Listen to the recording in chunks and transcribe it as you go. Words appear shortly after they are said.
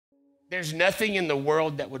There's nothing in the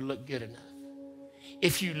world that would look good enough.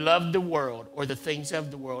 If you love the world or the things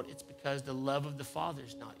of the world, it's because the love of the Father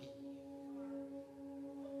is not in you.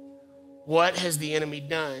 What has the enemy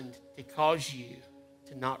done to cause you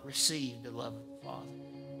to not receive the love of the Father?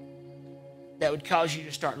 That would cause you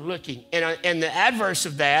to start looking. And the adverse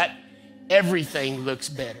of that, everything looks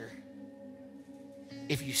better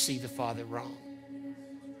if you see the Father wrong.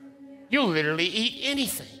 You'll literally eat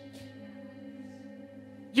anything.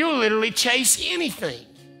 You'll literally chase anything.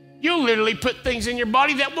 You'll literally put things in your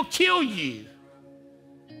body that will kill you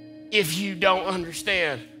if you don't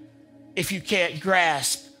understand, if you can't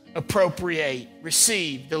grasp, appropriate,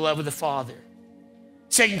 receive the love of the Father.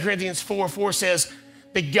 2 Corinthians 4:4 says,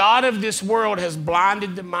 the God of this world has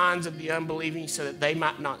blinded the minds of the unbelieving so that they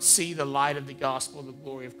might not see the light of the gospel, the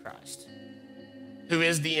glory of Christ, who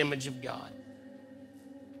is the image of God.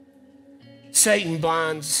 Satan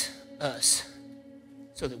blinds us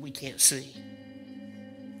so that we can't see.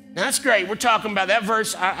 Now that's great. We're talking about that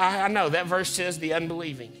verse. I know that verse says the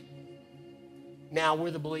unbelieving. Now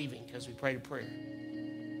we're the believing because we prayed a prayer.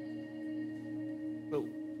 But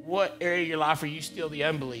what area of your life are you still the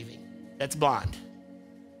unbelieving? That's blind.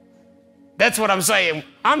 That's what I'm saying.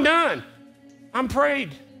 I'm done. I'm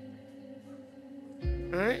prayed.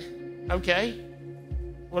 All right? Okay.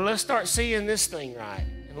 Well, let's start seeing this thing right.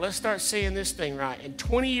 And let's start seeing this thing right. And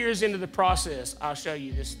 20 years into the process, I'll show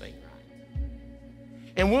you this thing right.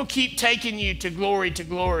 And we'll keep taking you to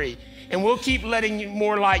glory, and we'll keep letting you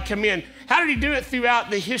more light come in. How did he do it throughout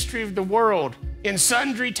the history of the world? In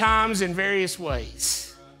sundry times in various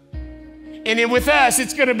ways. And then with us,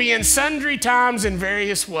 it's going to be in sundry times in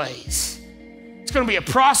various ways. It's going to be a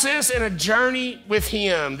process and a journey with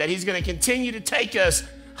him that he's going to continue to take us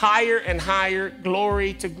higher and higher,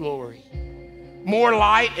 glory to glory. More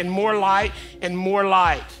light and more light and more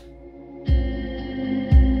light.